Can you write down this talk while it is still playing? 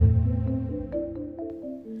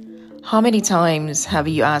How many times have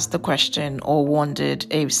you asked the question or wondered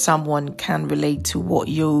if someone can relate to what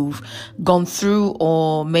you've gone through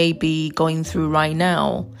or maybe going through right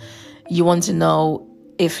now? You want to know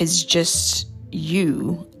if it's just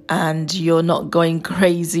you and you're not going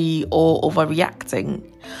crazy or overreacting.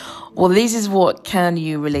 Well, this is what Can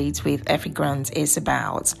You Relate with Effie Grant is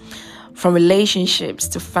about. From relationships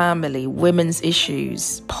to family, women's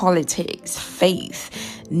issues, politics, faith,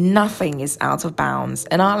 nothing is out of bounds.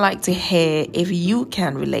 And I'd like to hear if you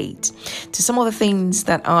can relate to some of the things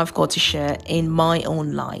that I've got to share in my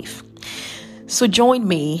own life. So join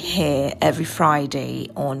me here every Friday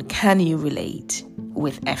on Can You Relate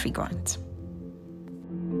with Effie Grant.